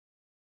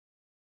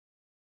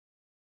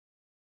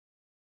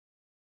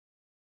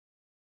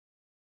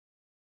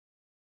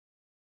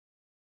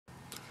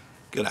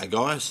G'day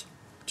guys,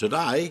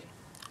 today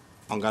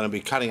I'm going to be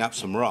cutting up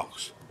some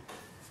rocks,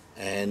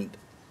 and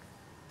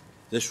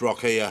this rock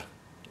here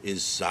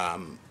is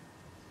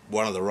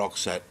one of the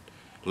rocks that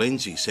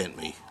Lindsay sent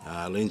me.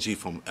 Lindsay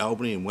from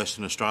Albany in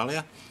Western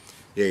Australia.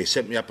 Yeah, he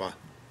sent me up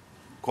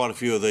quite a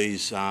few of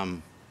these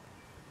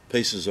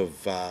pieces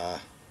of,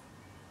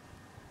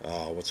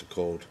 what's it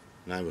called?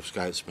 Name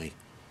escapes me.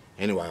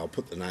 Anyway, I'll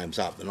put the names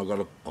up. And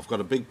I've got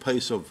a big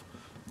piece of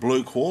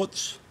blue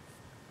quartz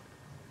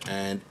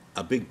and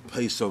a big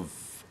piece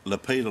of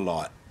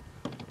lepidolite.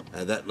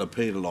 That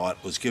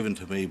lepidolite was given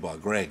to me by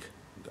Greg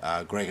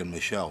and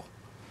Michelle.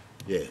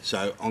 Yeah,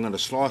 so I'm going to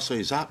slice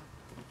these up,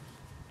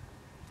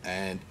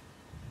 and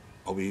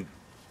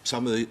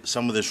some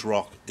of this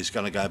rock is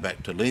going to go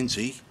back to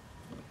Lindsay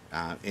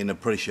in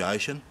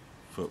appreciation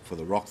for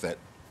the rock that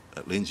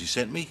Lindsay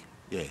sent me.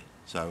 Yeah,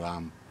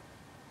 so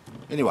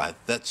anyway,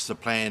 that's the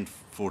plan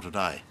for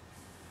today.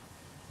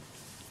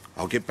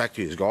 I'll get back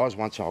to you guys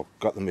once I've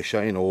got the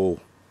machine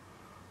all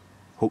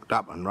hooked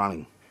up and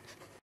running.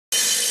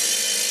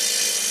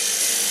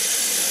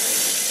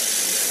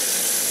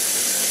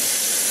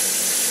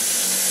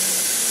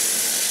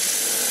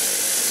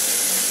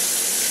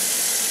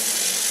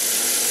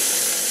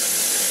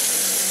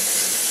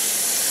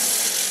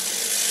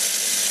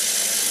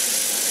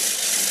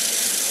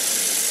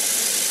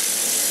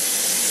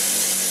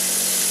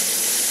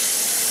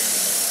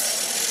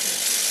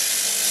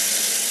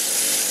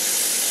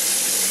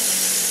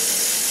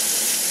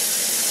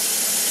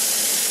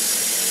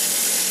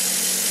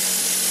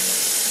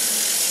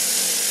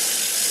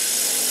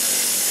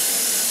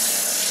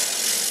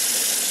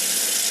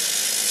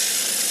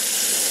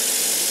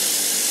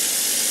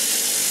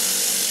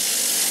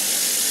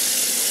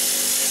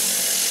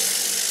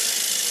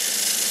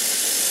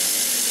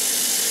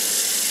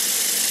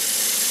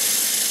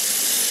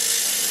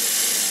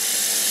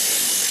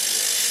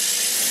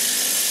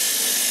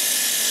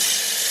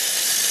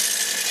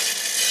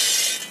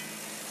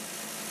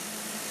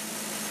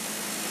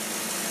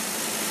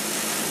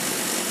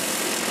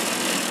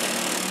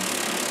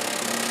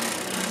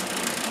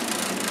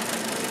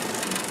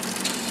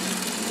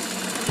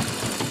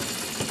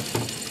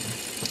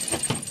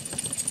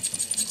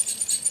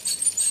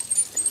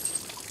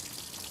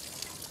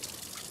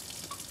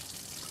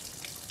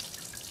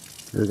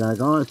 There we go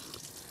guys,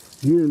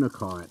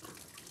 Unakite.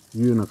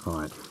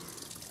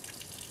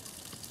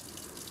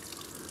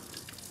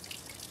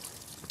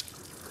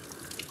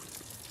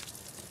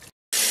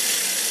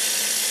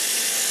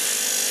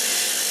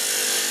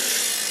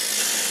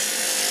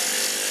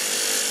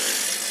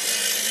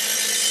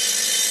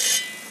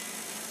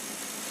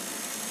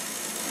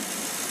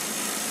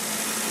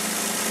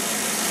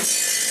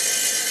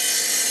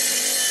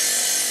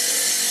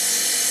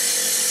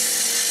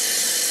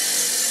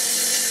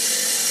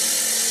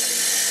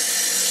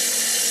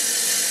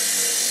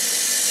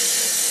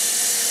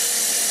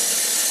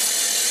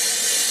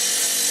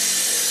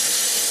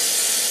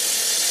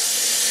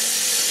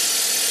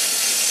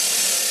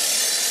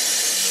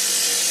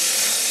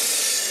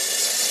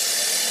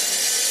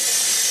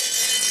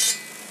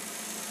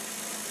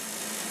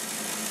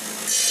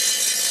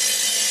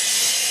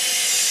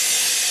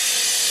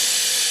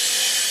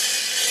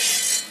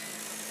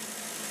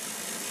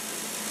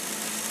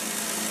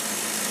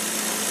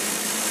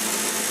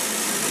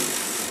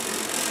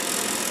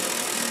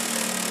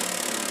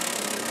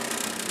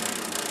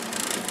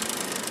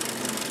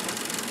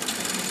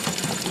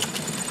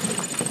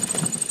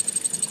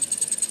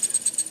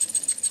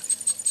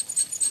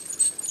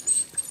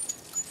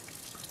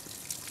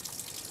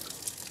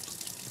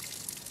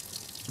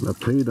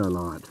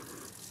 Lepidolite.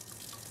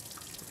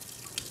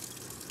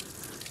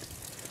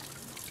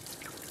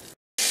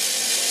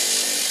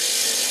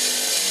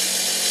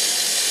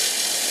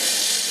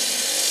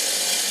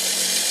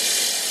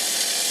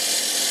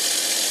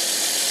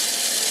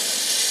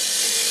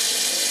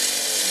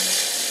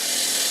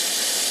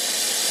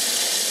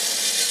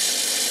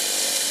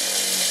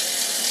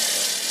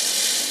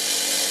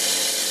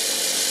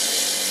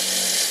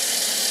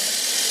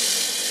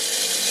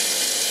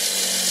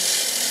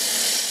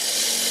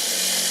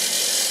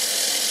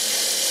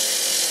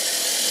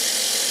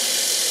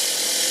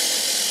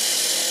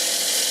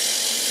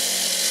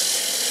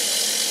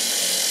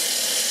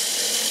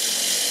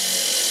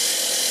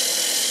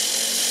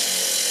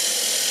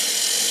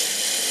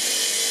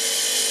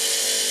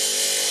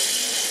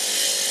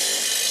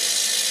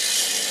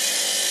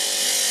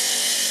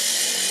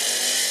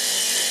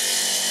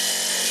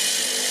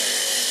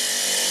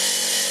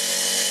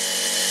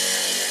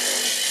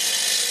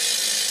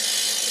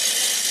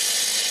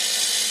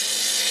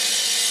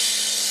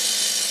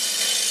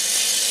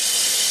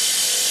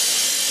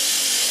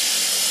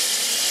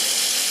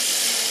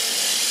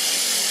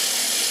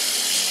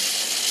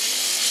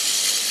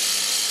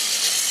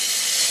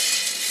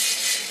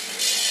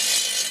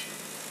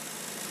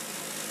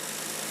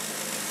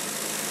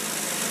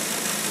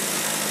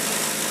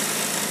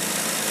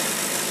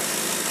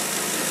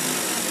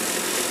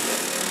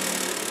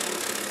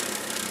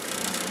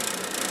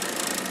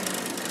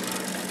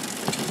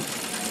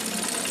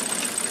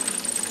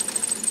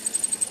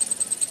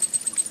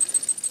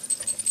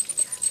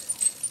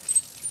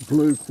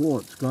 blue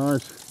quartz,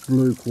 guys.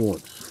 Blue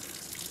quartz.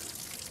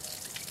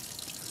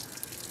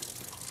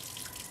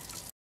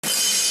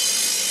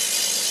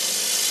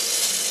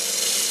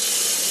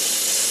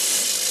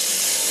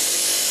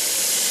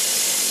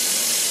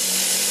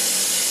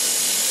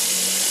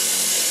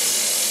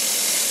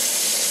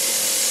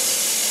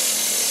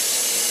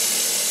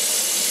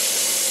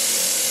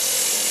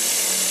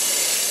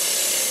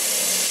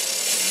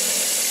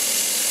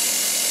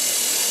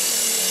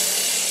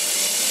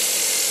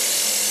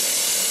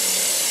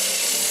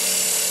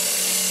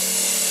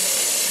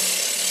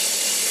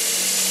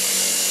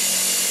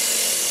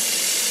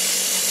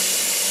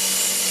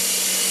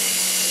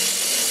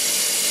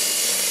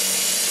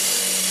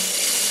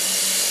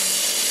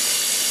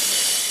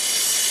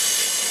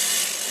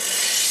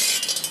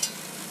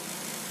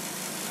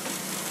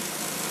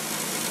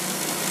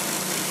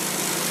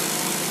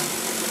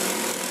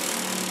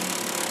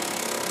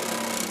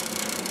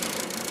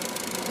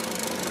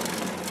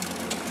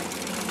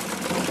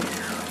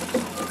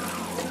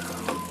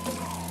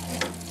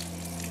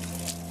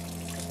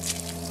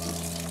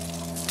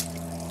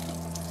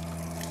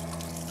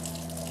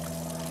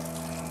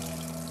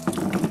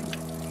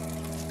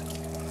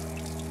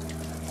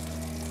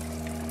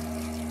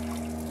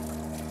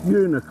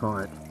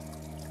 Unakite.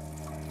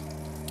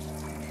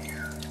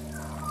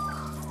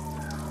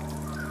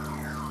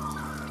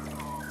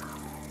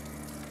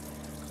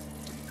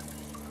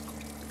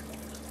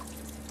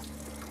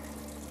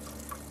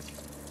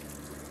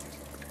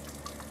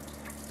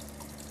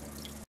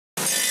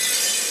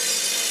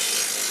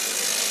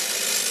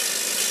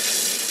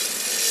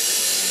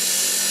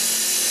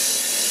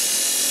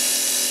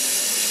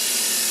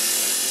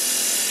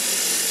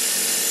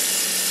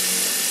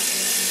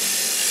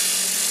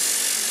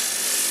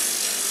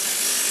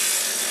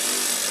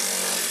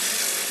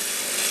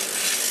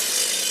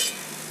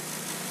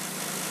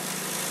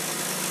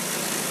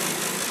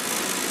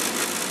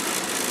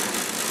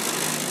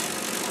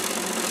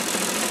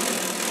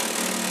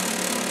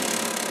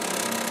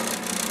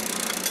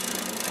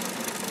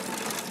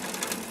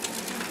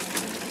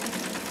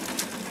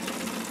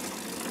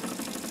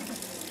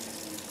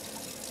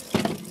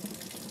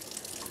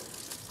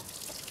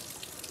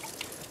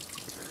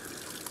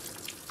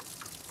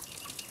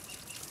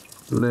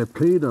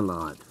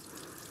 Lepidolite.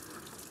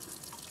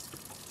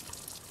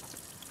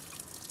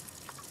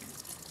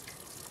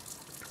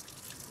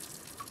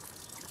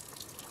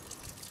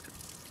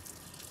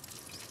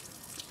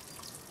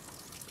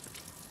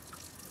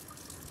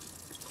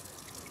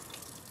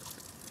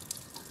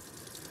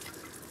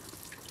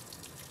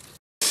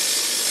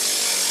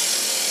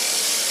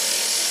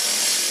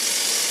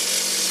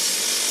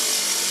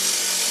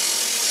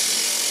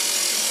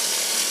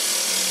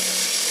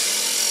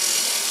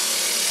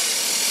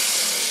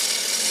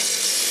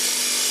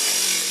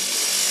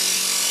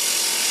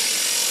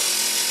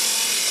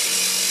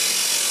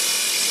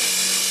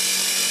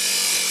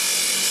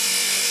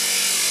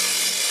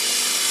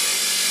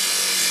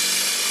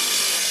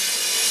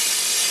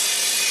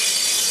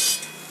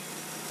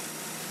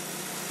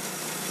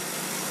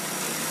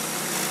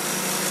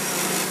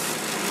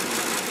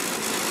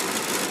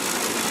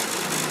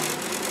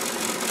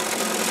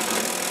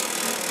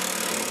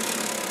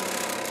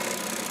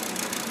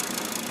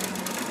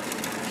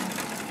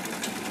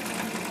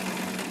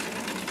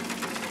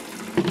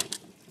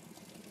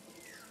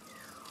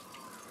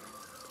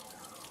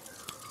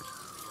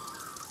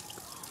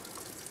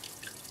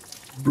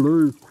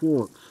 Blue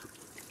quartz.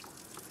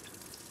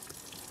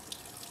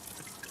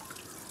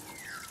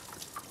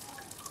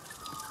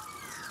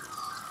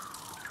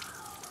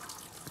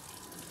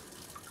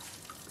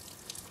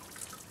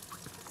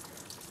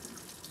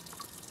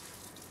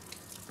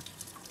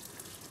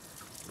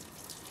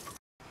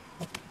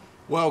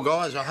 Well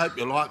guys, I hope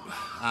you like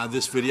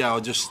this video.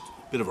 A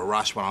bit of a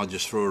rush one, I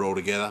just threw it all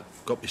together.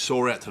 Got my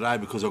saw out today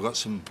because I've got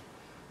some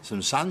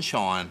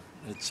sunshine.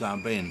 It's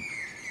been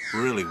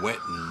really wet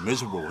and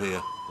miserable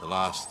here the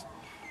last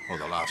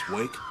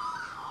week.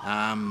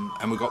 And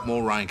we've got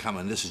more rain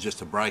coming. This is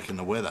just a break in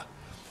the weather.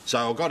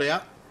 So I got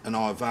out and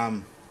I've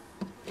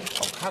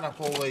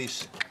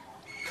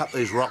cut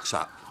these rocks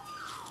up.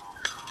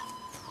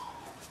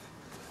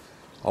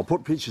 I'll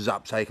put pictures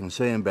up so you can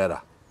see them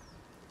better.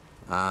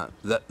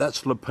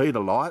 That's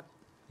lepidolite.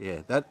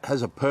 Yeah, that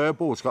has a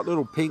purple. It's got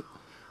little pink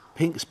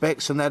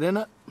specks and that in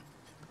it.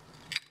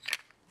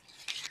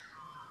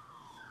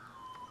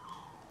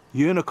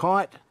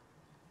 Unakite,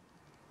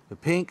 the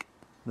pink,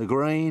 the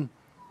green,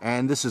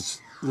 and this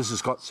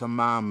has got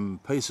some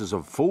pieces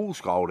of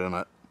fool's gold in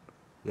it.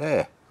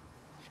 Yeah.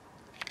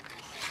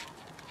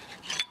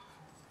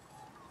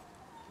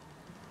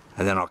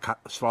 And then I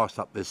sliced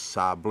up this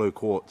blue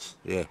quartz.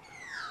 Yeah.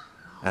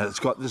 And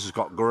this has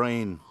got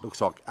green,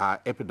 looks like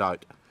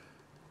epidote,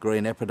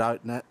 green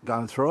epidote and that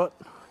going through it.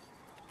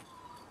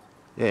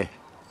 Yeah.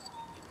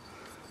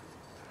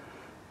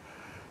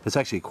 It's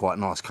actually quite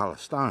a nice colour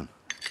stone.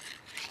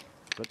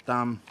 But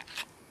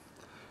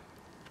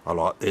I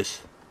like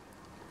this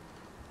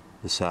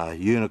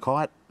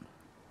Unakite.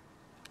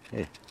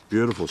 Yeah,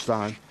 beautiful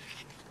stone.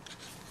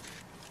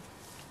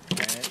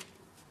 And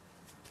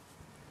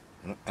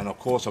And of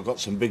course I've got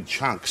some big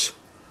chunks.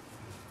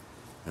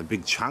 And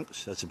big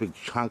chunks, that's a big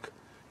chunk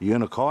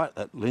unakite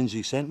that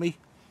Lindsay sent me.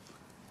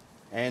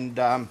 And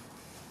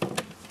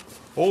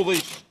all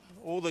these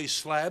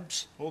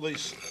slabs,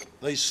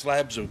 these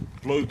slabs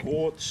of blue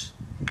quartz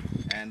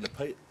and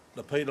the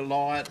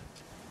lepidolite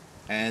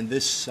and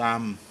this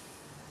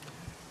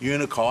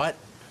unakite,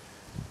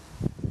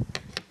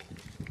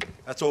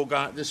 that's all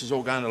going. This is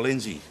all going to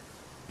Lindsay.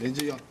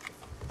 Lindsay,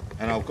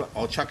 and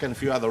I'll chuck in a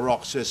few other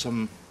rocks. There's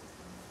some.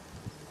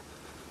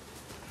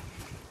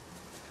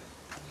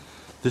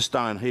 This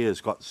stone here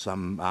has got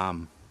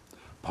some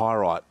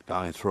pyrite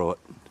going through it.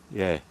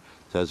 Yeah,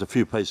 so there's a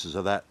few pieces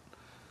of that.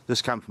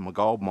 This come from a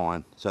gold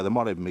mine, so there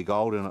might even be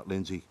gold in it,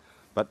 Lindsay.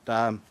 But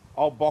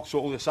I'll box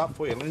all this up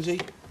for you,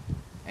 Lindsay.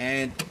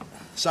 And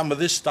some of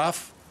this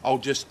stuff, I'll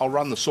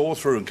run the saw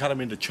through and cut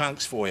them into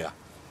chunks for you,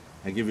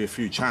 and give you a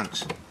few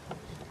chunks.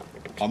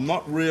 I'm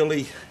not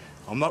really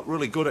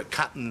good at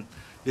cutting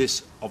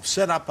this. I've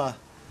set up a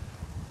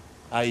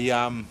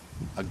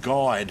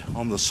guide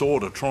on the saw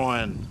to try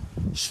and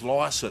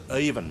slice it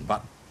even,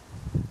 but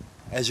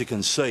as you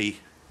can see,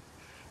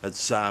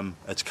 it's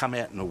come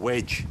out in a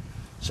wedge,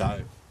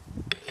 so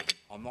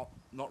I'm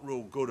not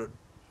real good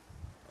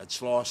at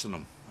slicing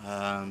them.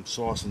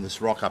 Slicing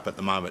this rock up at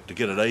the moment to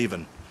get it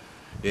even.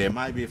 Yeah,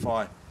 maybe if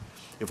I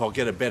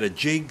get a better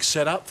jig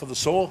set up for the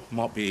saw,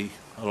 might be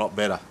a lot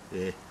better.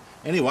 Yeah.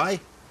 Anyway,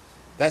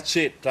 that's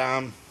it.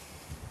 I'll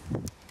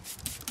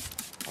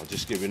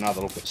just give you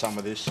another look at some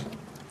of this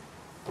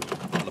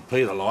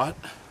lepidolite.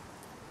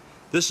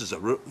 This is a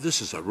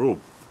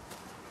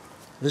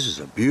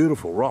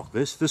beautiful rock.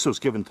 This was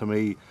given to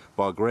me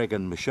by Greg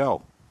and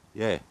Michelle.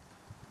 Yeah,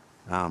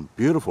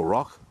 beautiful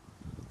rock.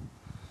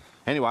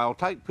 Anyway, I'll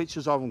take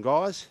pictures of them,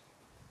 guys,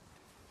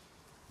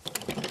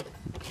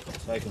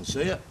 so you can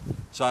see it.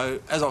 So,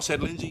 as I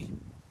said, Lindsay,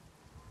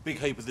 big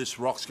heap of this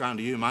rock's going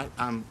to you, mate.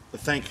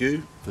 Thank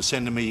you for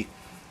sending me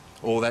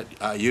all that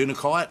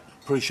unakite.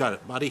 Appreciate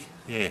it, buddy.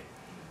 Yeah,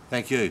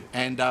 thank you.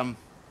 And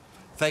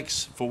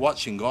thanks for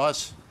watching,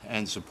 guys,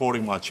 and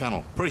supporting my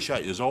channel.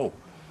 Appreciate you all.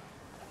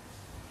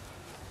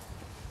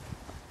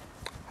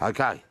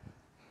 Okay,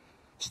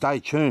 stay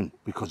tuned,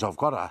 because I've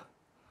got a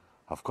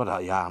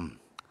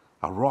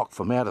rock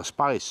from outer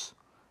space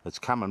that's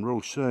coming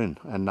real soon,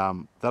 and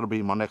that'll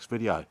be my next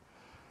video.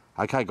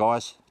 Okay,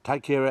 guys,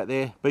 take care out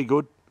there, be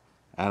good,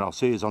 and I'll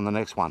see you on the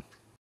next one.